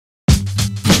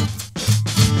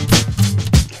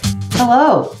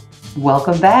Hello,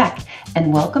 welcome back,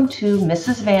 and welcome to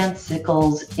Mrs. Van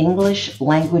Sickle's English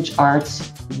Language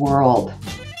Arts World.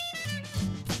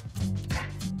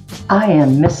 I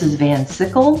am Mrs. Van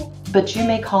Sickle, but you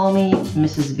may call me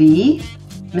Mrs. V,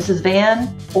 Mrs.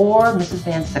 Van, or Mrs.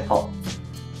 Van Sickle.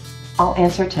 I'll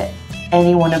answer to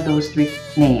any one of those three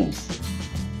names.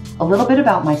 A little bit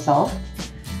about myself.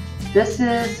 This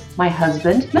is my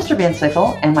husband, Mr. Van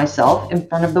Sickle, and myself in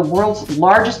front of the world's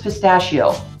largest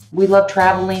pistachio. We love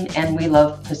traveling and we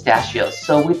love pistachios,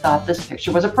 so we thought this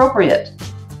picture was appropriate.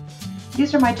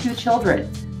 These are my two children,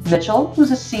 Mitchell,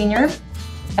 who's a senior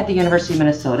at the University of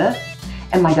Minnesota,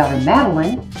 and my daughter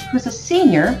Madeline, who's a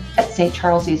senior at St.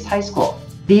 Charles East High School.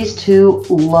 These two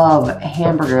love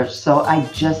hamburgers, so I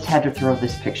just had to throw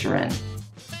this picture in.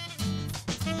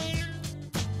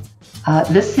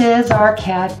 This is our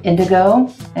cat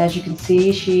Indigo. As you can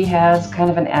see, she has kind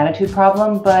of an attitude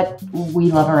problem, but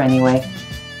we love her anyway.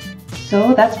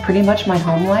 So that's pretty much my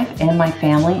home life and my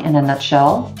family in a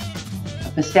nutshell, a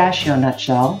pistachio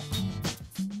nutshell.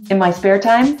 In my spare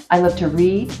time, I love to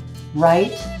read,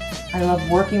 write, I love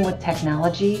working with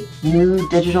technology, new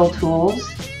digital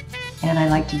tools, and I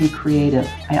like to be creative.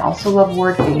 I also love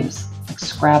word games like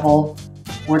Scrabble,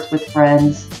 Words with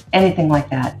Friends, anything like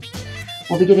that.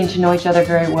 We'll be getting to know each other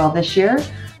very well this year,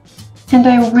 and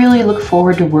I really look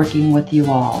forward to working with you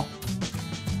all.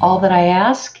 All that I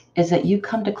ask is that you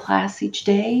come to class each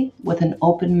day with an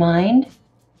open mind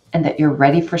and that you're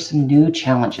ready for some new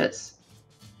challenges.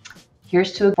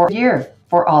 Here's to a good year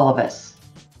for all of us.